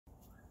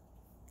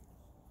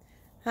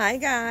Hi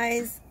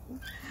guys,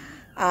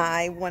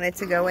 I wanted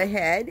to go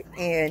ahead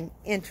and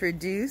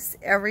introduce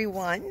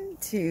everyone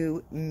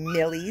to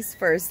Millie's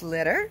first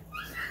litter.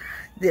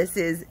 This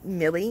is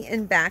Millie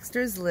and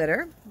Baxter's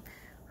litter,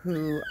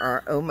 who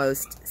are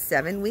almost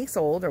 7 weeks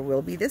old, or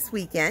will be this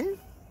weekend.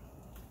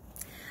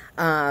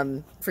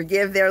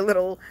 Forgive their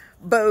little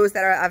bows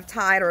that I've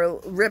tied, or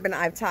ribbon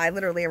I've tied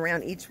literally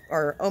around each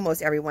or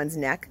almost everyone's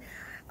neck.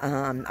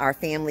 Our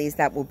families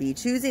that will be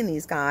choosing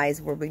these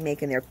guys will be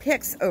making their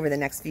picks over the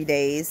next few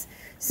days.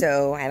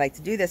 So I like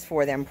to do this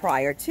for them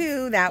prior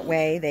to. That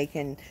way they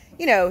can,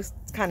 you know,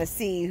 kind of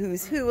see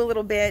who's who a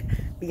little bit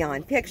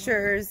beyond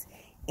pictures.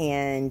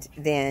 And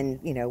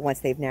then, you know, once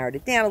they've narrowed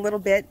it down a little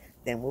bit,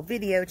 then we'll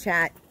video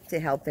chat to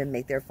help them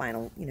make their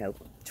final, you know,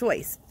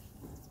 choice.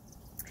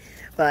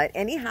 But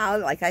anyhow,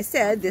 like I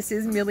said, this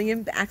is Millie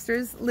and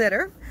Baxter's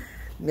litter.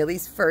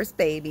 Millie's first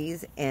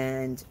babies,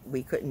 and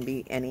we couldn't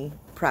be any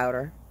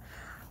prouder.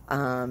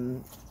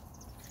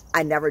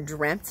 I never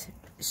dreamt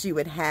she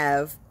would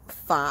have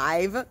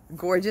 5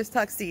 gorgeous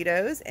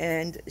tuxedos,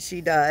 and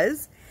she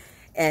does.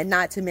 And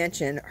not to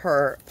mention,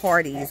 her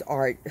parties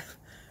are,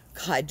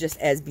 God, just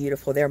as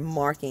beautiful. Their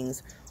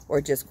markings are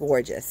just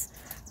gorgeous.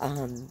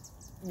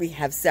 We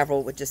have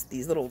several with just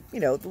these little, you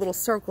know, the little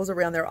circles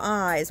around their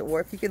eyes. Or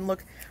if you can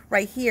look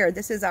right here,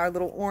 this is our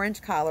little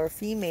orange collar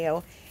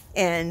female.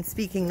 And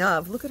speaking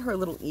of, look at her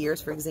little ears,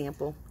 for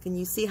example. Can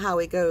you see how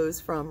it goes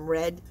from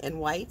red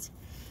and white?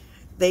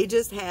 They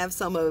just have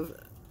some of,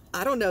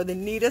 I don't know, the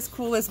neatest,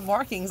 coolest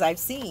markings I've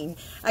seen.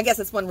 I guess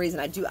that's one reason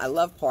I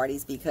love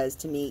parties, because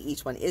to me,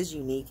 each one is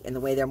unique in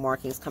the way their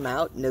markings come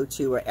out. No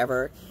two are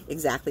ever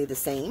exactly the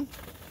same.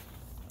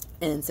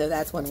 And so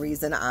that's one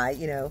reason I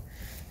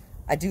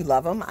do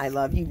love them. I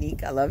love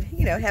unique. I love,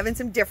 you know, having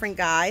some different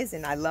guys,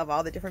 and I love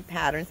all the different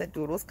patterns that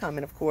doodles come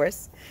in, of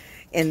course.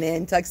 And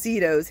then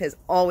tuxedos has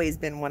always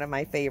been one of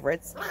my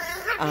favorites.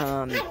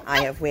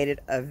 I have waited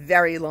a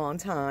very long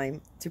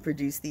time to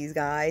produce these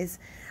guys.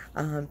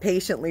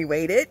 Patiently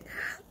waited.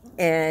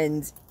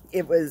 And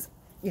it was,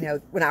 you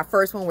know, when our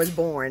first one was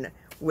born,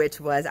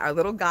 which was our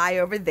little guy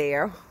over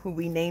there, who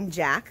we named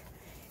Jack.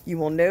 You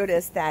will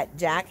notice that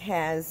Jack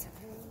has,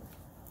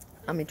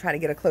 let me try to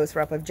get a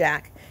closer up of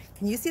Jack.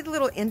 Can you see the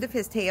little end of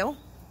his tail?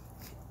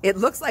 It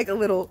looks like a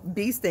little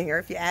bee stinger,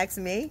 if you ask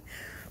me.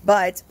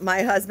 But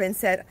my husband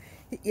said,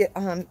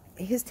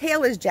 his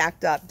tail is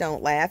jacked up,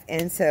 don't laugh,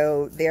 and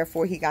so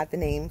therefore he got the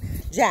name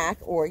Jack,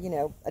 or, you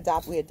know,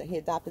 he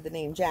adopted the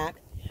name Jack.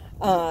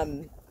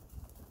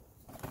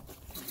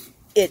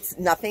 It's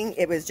nothing.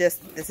 It was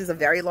just, this is a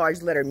very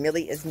large litter.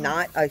 Millie is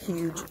not a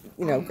huge,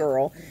 you know,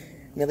 girl.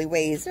 Millie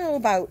weighs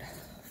about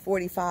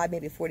 45,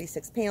 maybe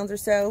 46 pounds or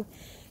so,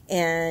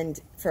 and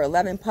for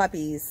 11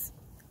 puppies,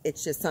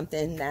 it's just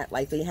something that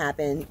likely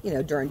happened, you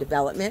know, during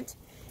development.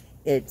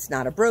 It's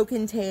not a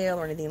broken tail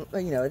or anything,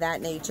 you know, of that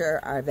nature.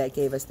 Our vet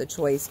gave us the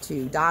choice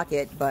to dock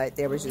it, but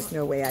there was just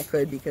no way I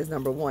could, because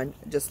number one,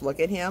 just look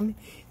at him.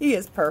 He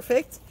is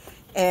perfect.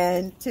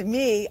 And to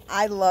me,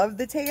 I love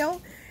the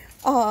tail.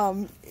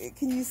 Can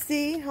you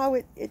see how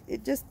it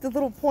just, the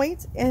little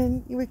point,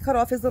 and we cut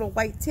off his little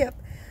white tip.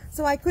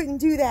 So I couldn't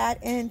do that,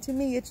 and to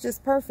me, it's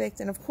just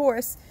perfect. And of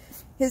course,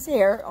 his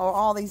hair, or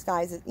all these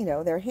guys, you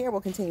know, their hair will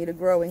continue to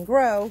grow and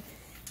grow.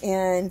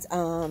 And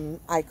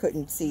I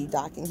couldn't see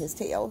docking his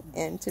tail,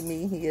 and to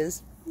me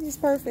he's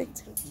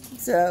perfect.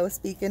 So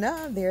speaking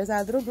of, there's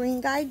our little green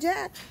guy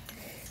Jack,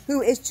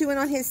 who is chewing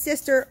on his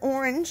sister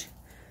Orange.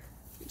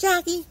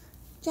 Jackie,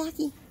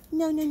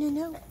 no,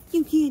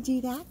 you can't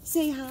do that.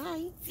 Say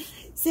hi.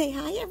 Say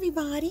hi,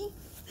 everybody.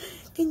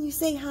 Can you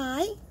say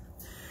hi?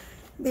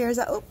 There's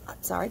a, oh,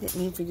 sorry, I didn't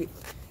mean for you.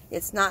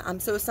 It's not, I'm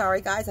so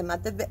sorry guys, I'm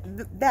not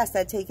the best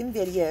at taking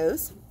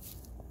videos.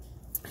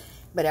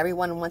 But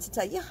everyone wants to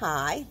tell you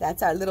hi.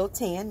 That's our little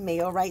tan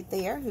male right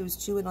there, who's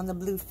chewing on the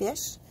blue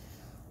fish.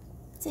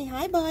 Say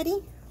hi,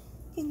 buddy.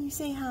 Can you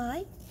say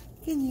hi?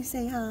 Can you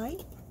say hi?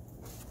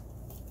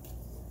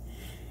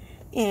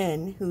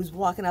 And who's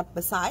walking up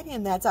beside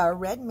him, that's our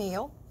red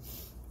male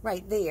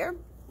right there,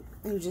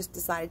 who just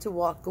decided to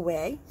walk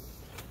away.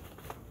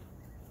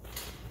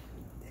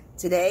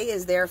 Today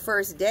is their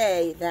first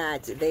day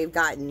that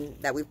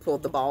we've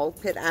pulled the ball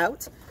pit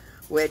out,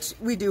 which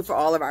we do for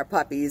all of our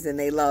puppies, and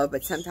they love,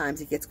 but sometimes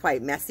it gets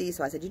quite messy.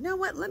 So I said, you know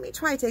what, let me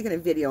try taking a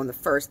video on the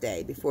first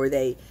day before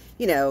they,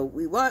 you know,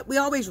 we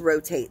always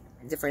rotate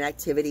different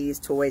activities,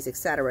 toys,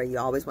 etc. You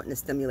always want to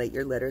stimulate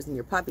your litters and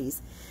your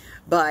puppies.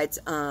 But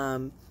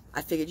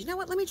I figured, you know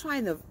what, let me try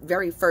in the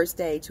very first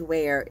day, to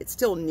where it's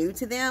still new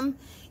to them,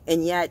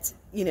 and yet,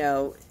 you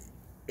know,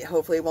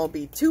 hopefully it won't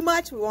be too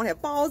much. We won't have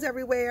balls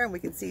everywhere, and we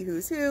can see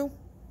who's who.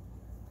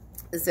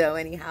 So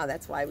anyhow,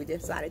 that's why we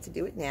decided to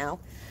do it now.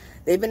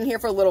 They've been here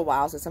for a little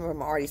while, so some of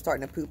them are already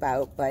starting to poop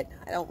out, but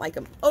I don't like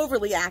them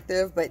overly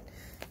active, but,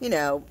 you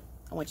know,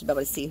 I want you to be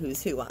able to see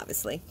who's who,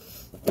 obviously.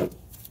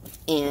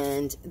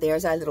 And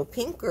there's our little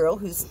pink girl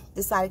who's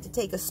decided to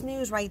take a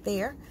snooze right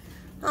there.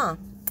 Huh.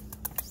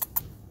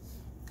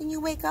 Can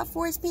you wake up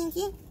for us,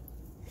 Pinky?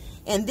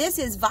 And this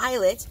is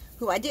Violet,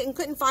 who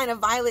couldn't find a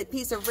violet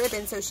piece of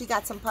ribbon, so she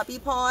got some puppy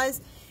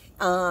paws.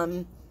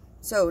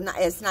 So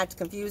as not to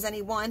confuse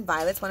anyone,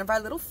 Violet's one of our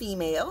little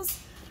females.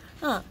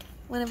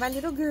 One of our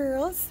little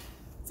girls.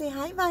 Say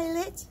hi,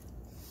 Violet.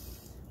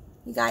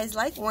 You guys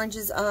like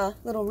Orange's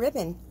little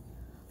ribbon.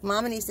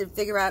 Mama needs to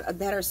figure out a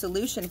better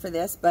solution for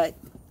this, but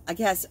I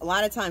guess a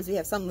lot of times we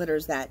have some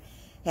litters that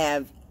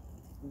have,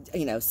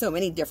 you know, so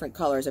many different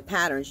colors or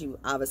patterns. You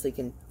obviously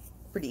can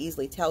pretty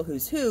easily tell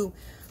who's who,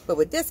 but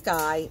with this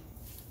guy,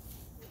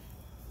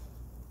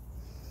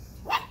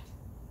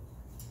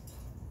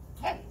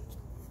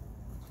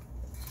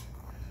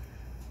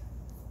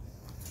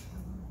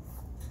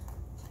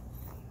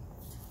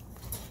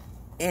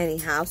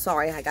 anyhow,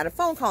 sorry, I got a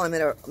phone call in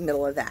the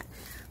middle of that.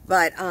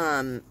 But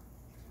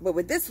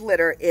with this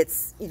litter,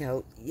 it's, you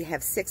know, you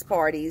have 6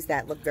 parties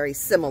that look very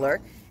similar.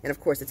 And of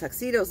course, the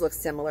tuxedos look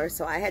similar.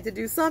 So I had to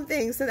do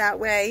something so that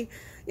way,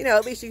 you know,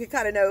 at least you could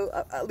kind of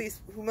know at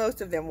least who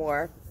most of them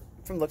were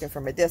from looking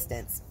from a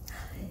distance.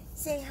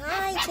 Say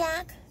hi,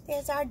 Jack.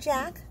 There's our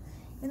Jack.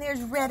 And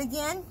there's Red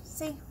again.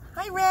 Say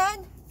hi,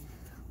 Red.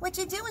 What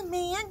you doing,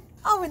 man?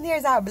 Oh, and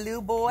there's our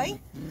Blue boy.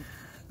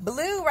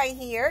 Blue right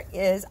here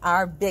is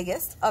our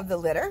biggest of the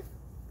litter,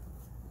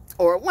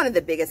 or one of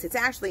the biggest. It's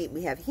actually,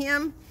 we have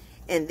him,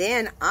 and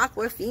then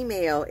Aqua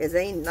Female is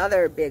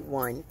another big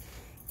one.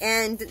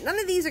 And none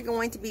of these are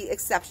going to be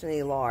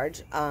exceptionally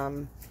large.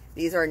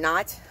 These are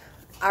not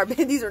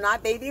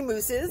baby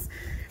mooses.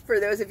 For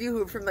those of you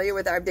who are familiar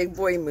with our big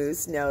boy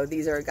moose, no,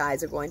 these are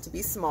guys are going to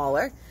be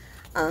smaller.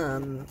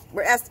 You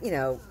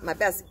know, my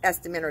best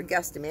estimate or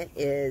guesstimate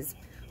is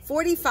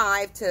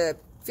 45 to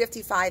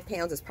 55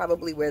 pounds is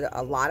probably where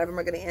a lot of them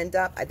are going to end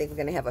up. I think we're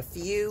going to have a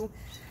few,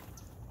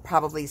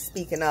 probably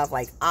speaking of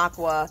like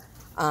Aqua,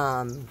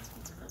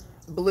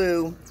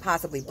 Blue,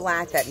 possibly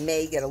Black, that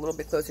may get a little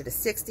bit closer to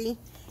 60.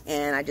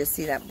 And I just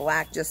see that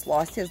Black just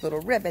lost his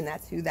little ribbon.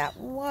 That's who that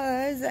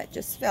was. That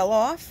just fell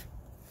off.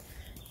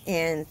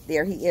 And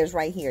there he is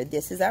right here.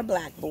 This is our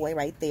Black boy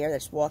right there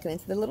that's walking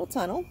into the little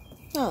tunnel.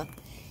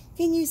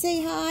 Can you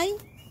say hi?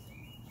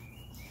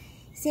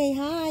 Say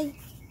hi.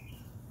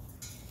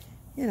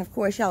 And of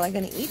course, y'all are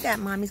going to eat that.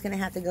 Mommy's going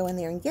to have to go in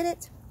there and get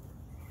it.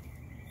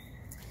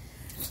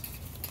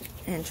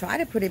 And try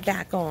to put it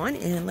back on.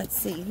 And let's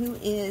see who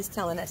is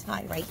telling us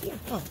hi right here.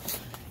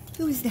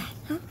 Who is that?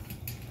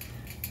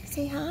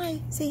 Say hi.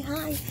 Say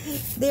hi.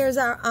 There's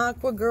our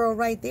Aqua girl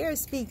right there.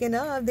 Speaking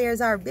of, there's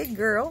our big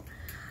girl.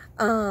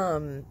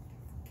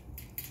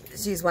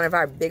 She's one of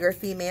our bigger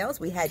females.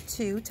 We had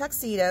 2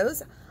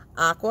 tuxedos,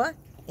 Aqua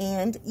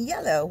and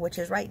Yellow, which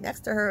is right next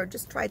to her.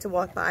 Just tried to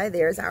walk by.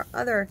 There's our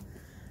other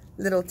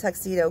little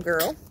tuxedo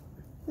girl.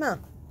 Come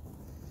on.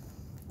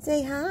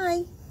 Say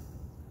hi.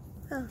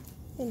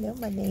 Hello,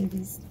 my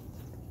babies.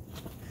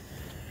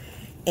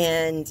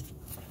 And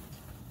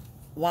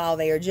while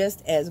they are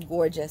just as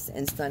gorgeous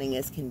and stunning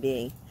as can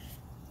be,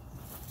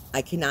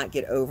 I cannot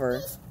get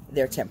over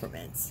their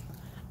temperaments.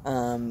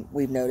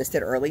 We've noticed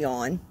it early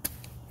on.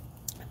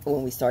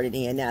 When we started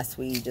ENS,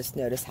 we just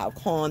noticed how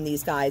calm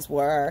these guys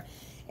were.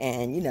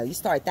 And, you know, you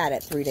start that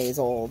at 3 days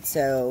old.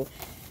 So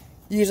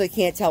you usually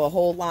can't tell a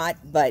whole lot,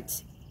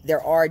 but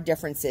there are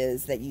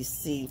differences that you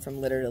see from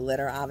litter to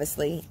litter,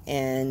 obviously.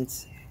 And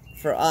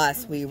for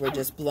us, we were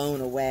just blown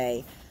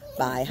away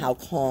by how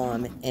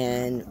calm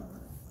and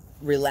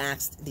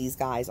relaxed these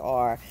guys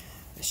are,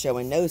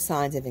 showing no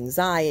signs of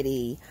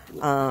anxiety.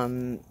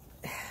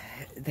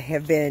 They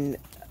have been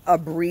a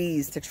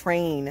breeze to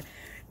train.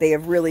 They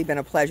have really been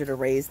a pleasure to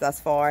raise thus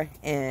far.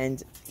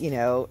 And, you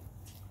know,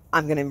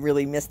 I'm going to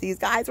really miss these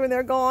guys when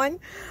they're gone.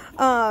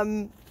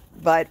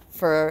 But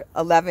for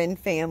 11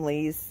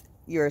 families,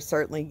 you're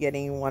certainly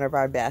getting one of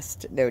our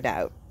best, no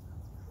doubt.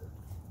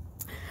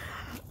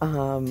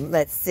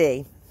 Let's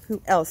see.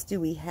 Who else do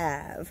we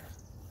have?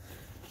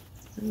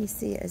 Let me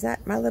see. Is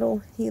that my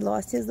little... He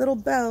lost his little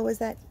bow. Is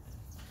that...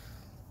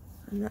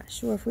 I'm not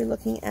sure if we're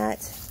looking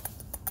at...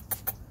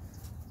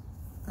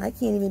 I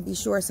can't even be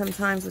sure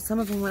sometimes with some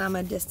of them when I'm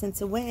a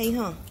distance away,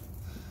 I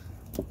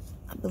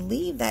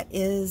believe that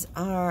is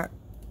our...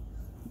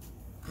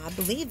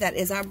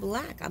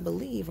 Black, I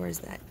believe. Or is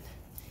that...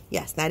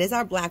 Yes, that is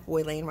our Black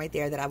boy laying right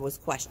there that I was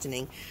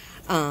questioning.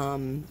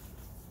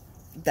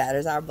 That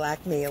is our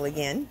Black male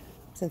again,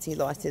 since he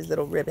lost his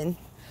little ribbon.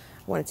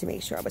 I wanted to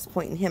make sure I was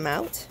pointing him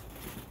out.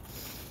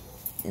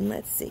 And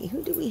let's see,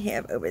 who do we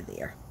have over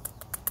there?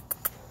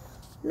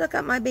 Look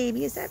at my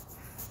baby. Is that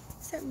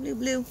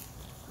blue?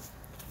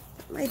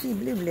 That might be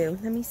blue.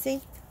 Let me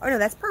see. Oh no,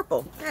 that's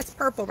purple. That's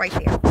purple right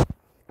there.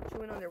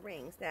 Chewing on the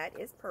rings. That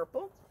is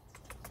purple.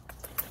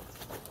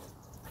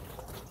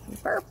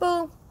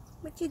 Purple.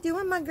 What you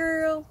doing, my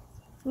girl?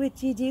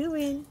 What you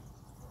doing?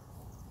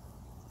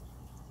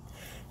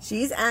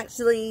 She kind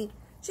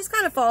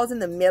of falls in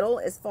the middle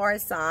as far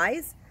as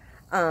size.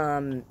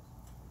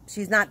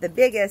 She's not the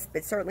biggest,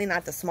 but certainly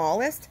not the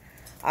smallest.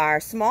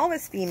 Our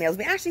smallest females,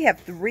 we actually have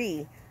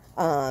 3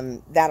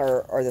 that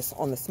are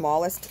on the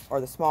smallest or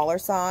the smaller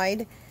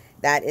side.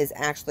 That is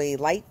actually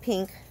light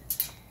pink,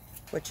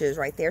 which is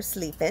right there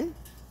sleeping.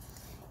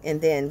 And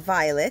then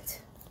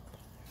Violet,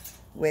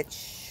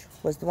 which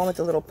was the one with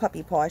the little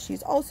puppy paw.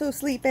 She's also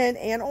sleeping,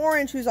 and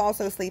Orange, who's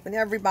also sleeping.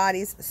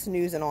 Everybody's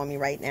snoozing on me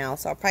right now,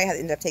 so I'll probably have to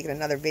end up taking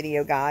another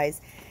video,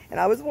 guys. And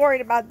I was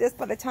worried about this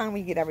by the time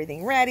we get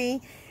everything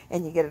ready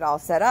and you get it all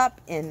set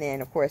up, and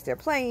then of course they're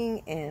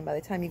playing, and by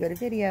the time you go to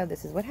video,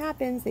 this is what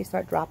happens. They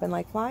start dropping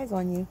like flies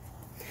on you.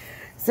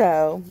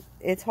 So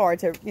it's hard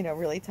to, you know,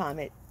 really time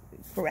it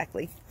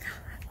correctly.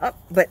 Oh,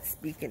 but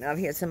speaking of,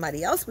 here's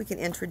somebody else we can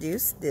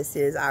introduce. This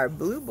is our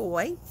blue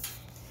boy.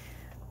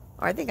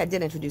 Or I think I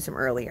did introduce him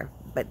earlier,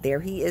 but there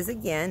he is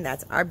again.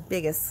 That's our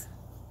biggest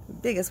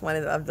one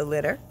of the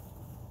litter.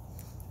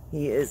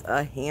 He is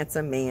a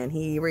handsome man.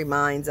 He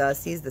reminds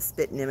us, he's the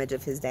spitting image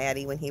of his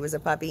daddy when he was a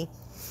puppy.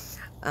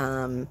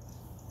 And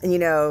you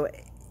know,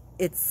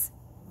 it's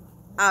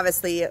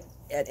obviously at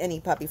any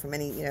puppy from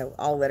any, you know,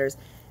 all litters,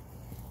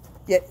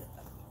 get,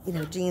 you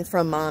know, genes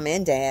from mom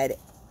and dad.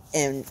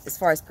 And as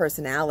far as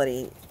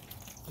personality,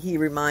 he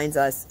reminds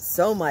us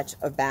so much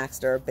of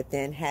Baxter, but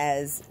then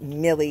has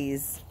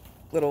Millie's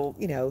little,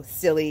 you know,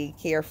 silly,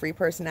 carefree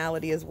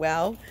personality as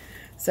well.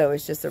 So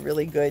it's just a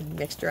really good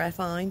mixture, I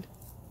find.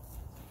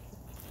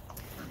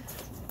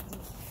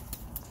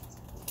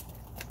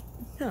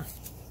 Huh.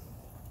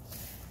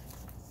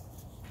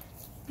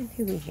 And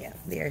who we have?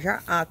 There's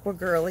our aqua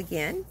girl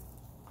again.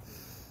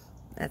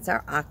 That's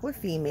our aqua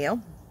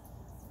female.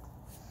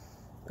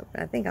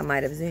 I think I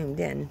might have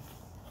zoomed in.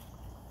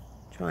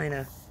 Trying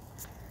to...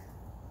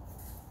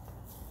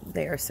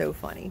 They are so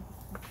funny.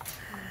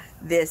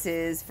 This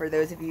is, for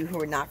those of you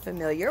who are not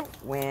familiar,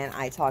 when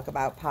I talk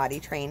about potty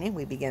training,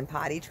 we begin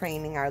potty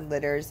training our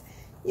litters.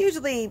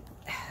 Usually,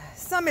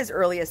 some as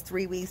early as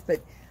 3 weeks,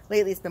 but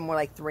lately it's been more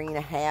like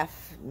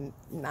 3.5.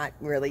 Not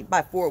really.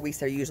 By 4 weeks,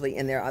 they're usually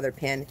in their other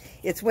pen.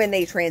 It's when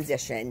they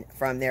transition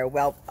from their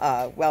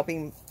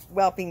whelping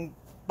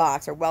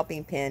box or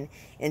whelping pen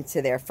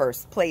into their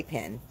first play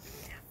pen.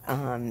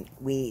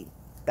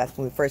 That's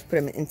when we first put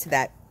them into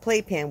that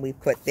playpen. We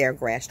put their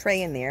grass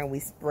tray in there, and we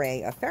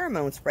spray a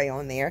pheromone spray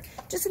on there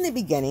just in the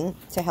beginning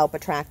to help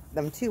attract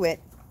them to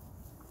it.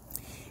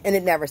 And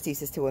it never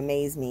ceases to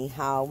amaze me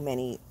how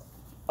many,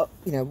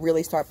 you know,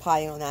 really start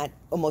potting on that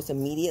almost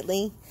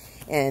immediately,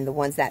 and the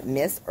ones that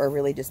miss are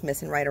really just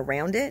missing right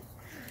around it.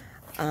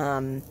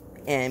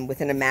 And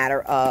within a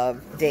matter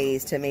of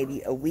days to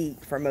maybe a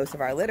week for most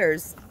of our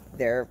litters,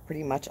 they're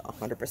pretty much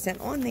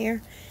 100% on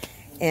there.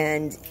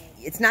 And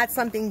it's not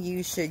something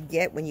you should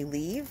get when you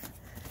leave,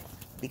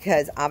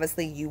 because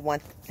obviously you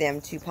want them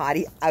to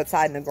potty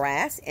outside in the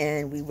grass,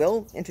 and we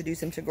will introduce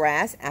them to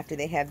grass after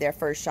they have their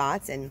first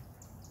shots and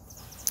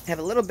have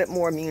a little bit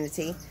more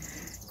immunity.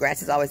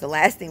 Grass is always the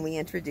last thing we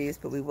introduce,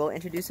 but we will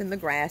introduce them to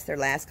grass their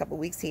last couple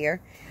weeks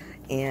here.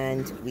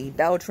 And we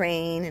bell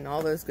train and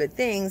all those good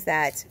things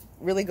that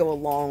really go a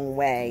long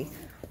way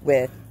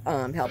with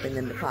helping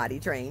them to potty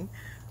train.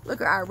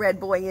 Look at our red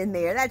boy in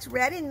there. That's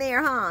Red in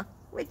there, huh?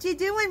 What you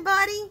doing,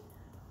 buddy?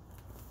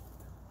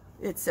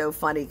 It's so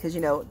funny because,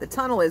 you know, the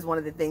tunnel is one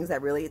of the things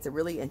that really, it's a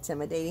really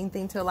intimidating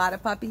thing to a lot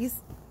of puppies.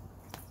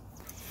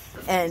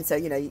 And so,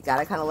 you know, you got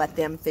to kind of let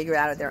them figure it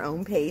out at their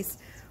own pace.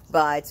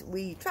 But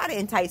we try to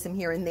entice them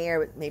here and there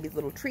with maybe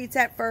little treats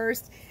at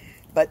first.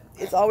 But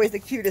it's always the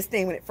cutest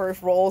thing when it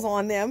first rolls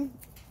on them.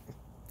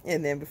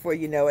 And then before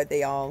you know it,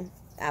 they all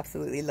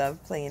absolutely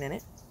love playing in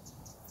it.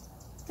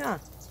 Huh.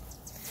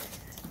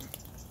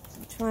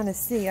 I'm trying to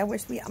see.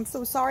 I'm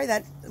so sorry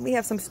that we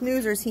have some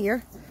snoozers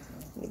here.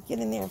 Let me get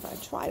in there if I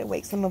try to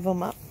wake some of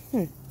them up.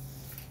 But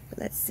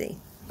let's see.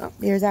 Oh,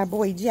 there's our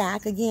boy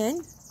Jack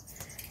again.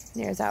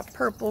 There's our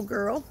purple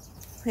girl.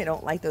 They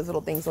don't like those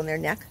little things on their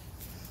neck.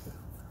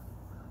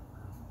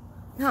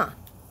 Huh.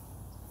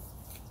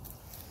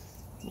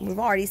 We've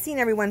already seen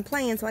everyone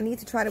playing, so I need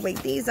to try to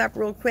wake these up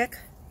real quick.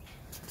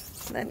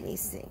 Let me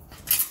see.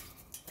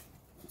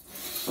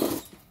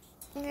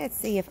 Let's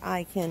see if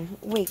I can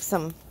wake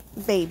some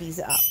babies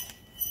up.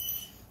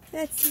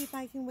 Let's see if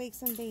I can wake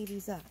some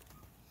babies up.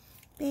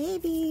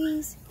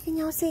 Babies, can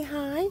y'all say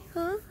hi?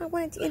 Huh? I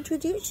wanted to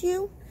introduce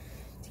you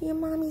to your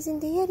mommies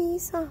and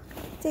daddies. Huh?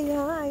 Say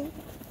hi.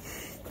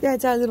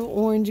 That's our little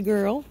orange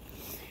girl.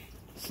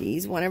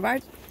 She's one of our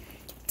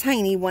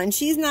tiny ones.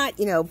 She's not,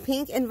 you know,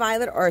 pink and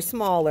violet are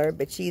smaller,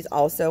 but she's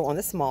also on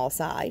the small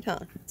side, huh?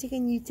 So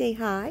can you say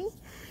hi?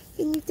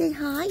 Can you say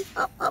hi?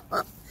 Up, up,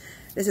 up.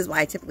 This is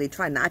why I typically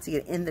try not to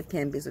get in the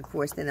pen, because of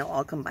course then they'll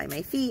all come by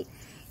my feet.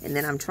 And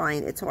then I'm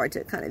trying, it's hard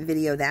to kind of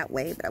video that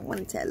way, but I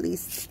wanted to at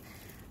least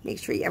make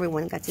sure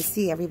everyone got to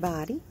see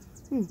everybody.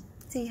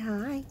 Say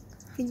hi.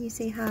 Can you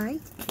say hi?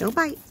 No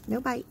bite.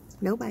 No bite.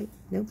 No bite.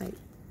 No bite.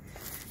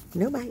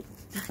 No bite.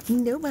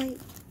 No bite.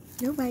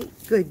 No bite.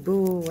 Good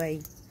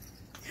boy.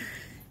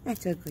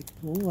 That's a good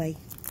boy.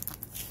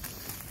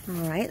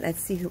 All right, let's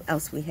see who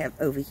else we have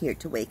over here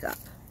to wake up.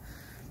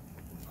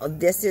 Oh,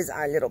 this is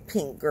our little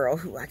pink girl,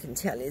 who I can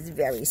tell is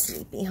very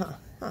sleepy, huh?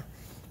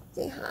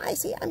 Say hi.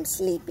 Say, I'm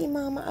sleepy,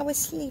 Mama. I was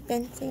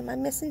sleeping. Say, am I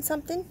missing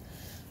something?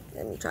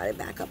 Let me try to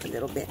back up a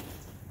little bit.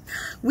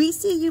 We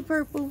see you,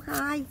 Purple.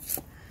 Hi.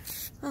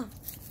 Oh,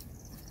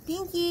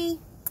 Pinky.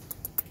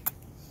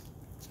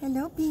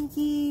 Hello,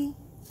 Pinky.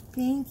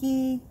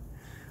 Pinky.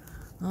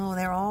 Oh,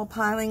 they're all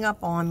piling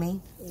up on me.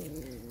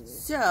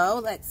 So,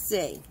 let's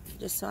see.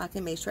 Just so I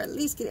can make sure I at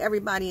least get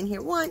everybody in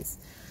here once.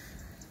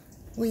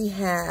 We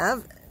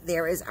have,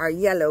 there is our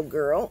yellow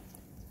girl.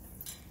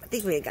 I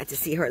think we got to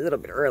see her a little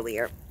bit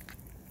earlier.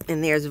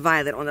 And there's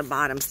Violet on the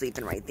bottom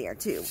sleeping right there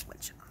too,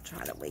 which I'll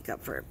try to wake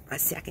up for a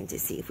second to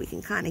see if we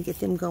can kind of get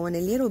them going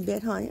a little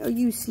bit, honey. Are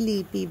you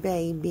sleepy,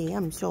 baby?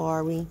 I'm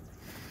sorry.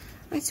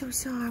 I'm so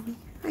sorry.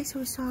 I'm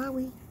so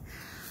sorry.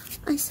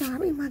 I'm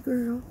sorry, my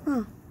girl.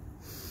 Huh.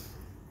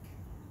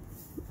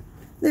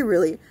 They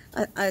really,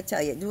 I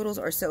tell you, doodles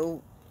are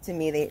so, to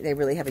me, they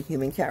really have a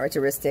human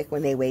characteristic.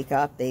 When they wake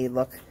up, they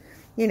look,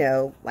 you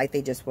know, like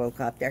they just woke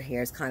up. Their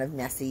hair is kind of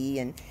messy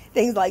and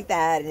things like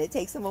that. And it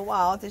takes them a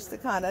while just to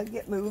kind of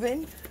get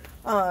moving.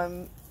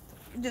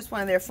 Just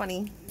one of their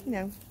funny, you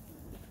know,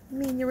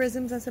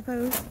 mannerisms, I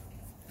suppose.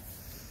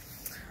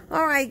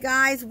 All right,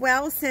 guys.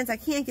 Well, since I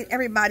can't get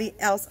everybody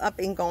else up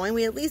and going,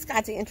 we at least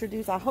got to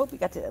introduce, I hope we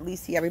got to at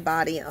least see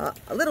everybody a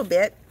little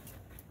bit.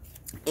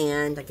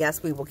 And I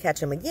guess we will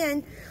catch them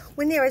again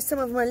when there are some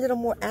of them are a little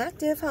more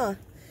active, huh?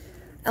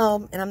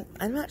 And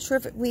I'm not sure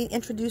if we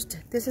introduced,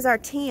 this is our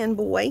tan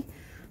boy,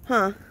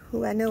 huh?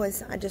 Who I know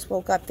is, I just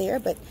woke up there,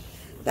 but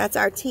that's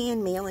our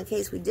tan male in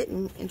case we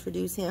didn't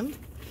introduce him.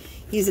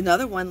 He's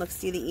another one. Look,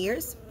 see the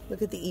ears?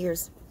 Look at the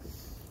ears.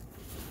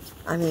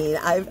 I mean,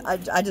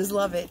 I just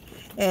love it.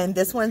 And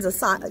this one's a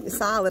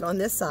solid on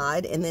this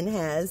side and then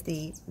has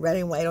the red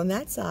and white on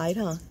that side,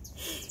 huh?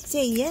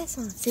 Say yes,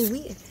 huh?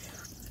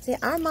 Say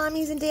our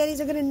mommies and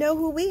daddies are going to know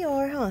who we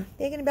are, huh?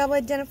 They're going to be able to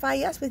identify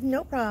us with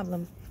no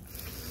problem.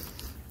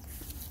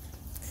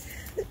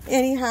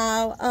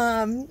 Anyhow,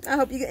 I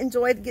hope you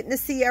enjoyed getting to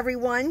see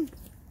everyone.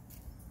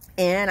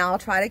 And I'll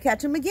try to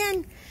catch them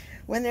again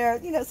when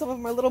they're, you know, some of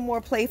them are a little more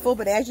playful.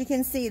 But as you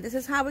can see, this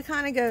is how it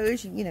kind of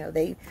goes. You know,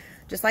 they,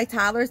 just like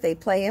toddlers, they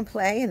play and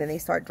play. And then they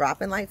start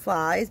dropping like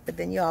flies. But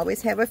then you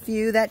always have a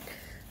few that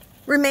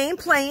remain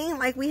playing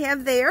like we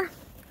have there.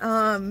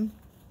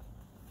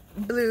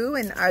 Blue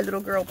and our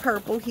little girl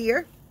Purple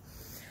here.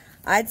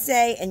 I'd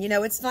say, and you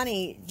know, it's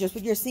funny, just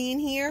what you're seeing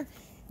here,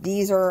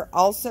 these are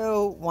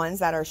also ones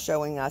that are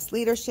showing us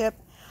leadership,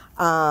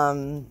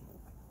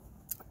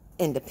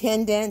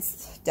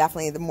 independence,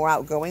 definitely the more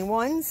outgoing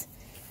ones.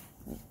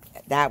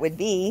 That would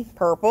be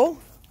Purple,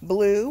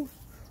 Blue,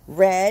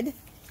 Red,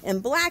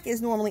 and Black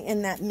is normally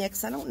in that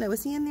mix. I don't know,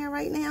 is he in there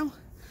right now?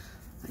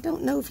 I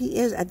don't know if he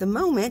is at the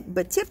moment,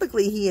 but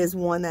typically he is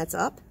one that's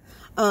up.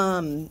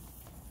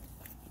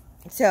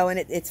 So, and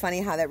it's funny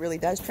how that really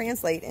does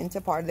translate into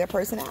part of their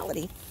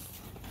personality.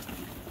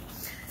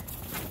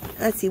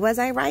 Let's see, was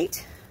I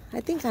right?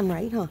 I think I'm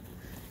right, huh?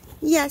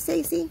 Yes,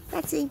 see,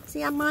 let's see. See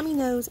how mommy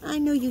knows. I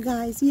know you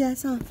guys.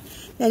 Yes, huh?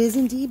 That is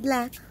indeed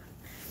Black.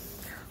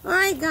 All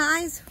right,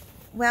 guys.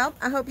 Well,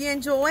 I hope you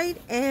enjoyed,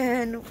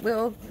 and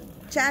we'll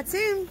chat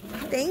soon.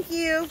 Thank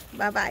you.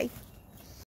 Bye-bye.